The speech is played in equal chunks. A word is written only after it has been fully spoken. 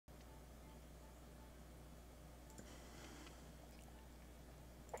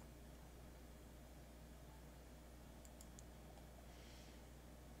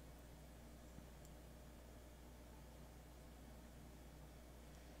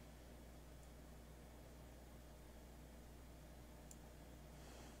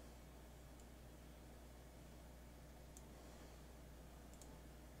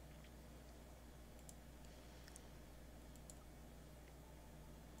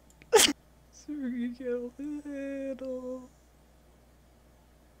So we can get a little.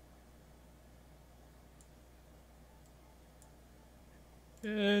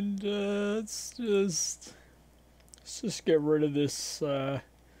 And let's just get rid of this. Let's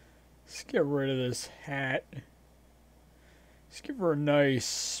get rid of this hat. Let's give her a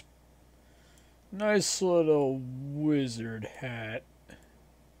nice little wizard hat.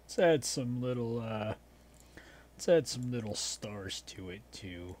 Let's add some little let's add some little stars to it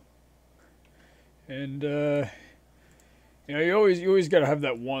too. And you always gotta have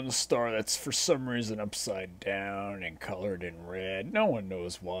that one star that's for some reason upside down and colored in red. No one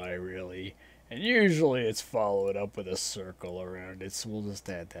knows why really. And usually it's followed up with a circle around it, so we'll just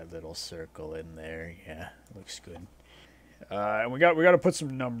add that little circle in there. Yeah, looks good. And we got to put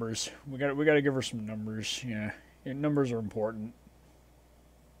some numbers. We got to give her some numbers. Yeah, numbers are important.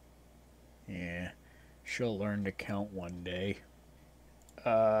 Yeah, she'll learn to count one day.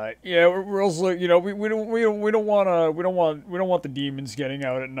 Yeah, we're also, we don't want the demons getting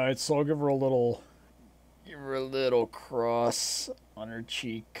out at night, so I'll give her a little cross on her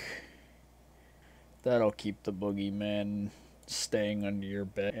cheek. That'll keep the boogeyman staying under your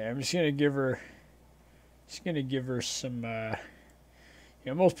bed. Yeah, I'm just gonna give her some.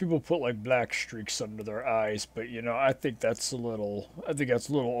 Most people put like black streaks under their eyes, but I think that's a little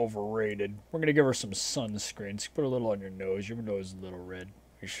overrated. We're gonna give her some sunscreen. Just put a little on your nose. Your nose is a little red.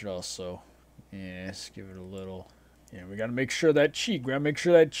 We should also, yeah, let's give it a little. Yeah, we gotta make sure that cheek. We gotta make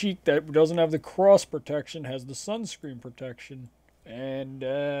sure that cheek that doesn't have the cross protection has the sunscreen protection. And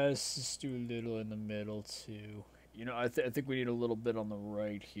let's just do a little in the middle too. I think we need a little bit on the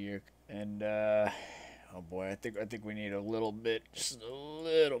right here. And oh boy, I think we need a little bit, just a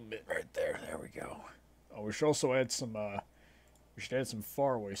little bit right there. There we go. Oh, we should also add some. We should add some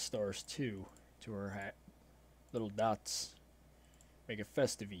faraway stars too to her hat. Little dots. Make it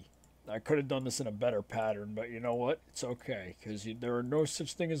festive-y. I could have done this in a better pattern, but you know what? It's okay, because there are no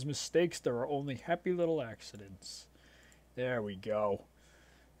such thing as mistakes. There are only happy little accidents. There we go.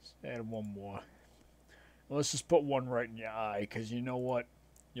 Let's add one more. Well, let's just put one right in your eye, because you know what?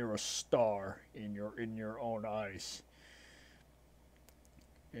 You're a star in your own eyes.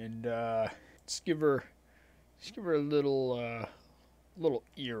 And let's give her a little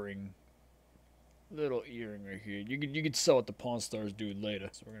earring. Little earring right here. You could sell it to Pawn Stars dude later.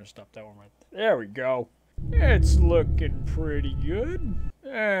 So we're gonna stop that one right there. There we go. It's looking pretty good.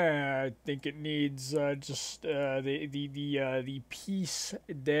 I think it needs just the piece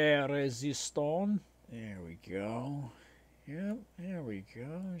de resistance. There we go. Yep, there we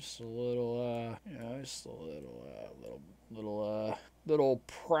go. Just a little just a little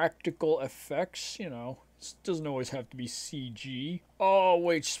practical effects, It doesn't always have to be CG. Oh,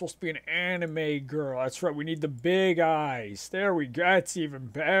 wait, she's supposed to be an anime girl. That's right, we need the big eyes. There we go. That's even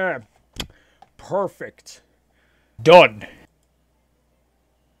better. Perfect. Done.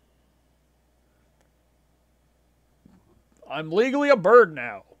 I'm legally a bird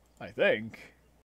now, I think.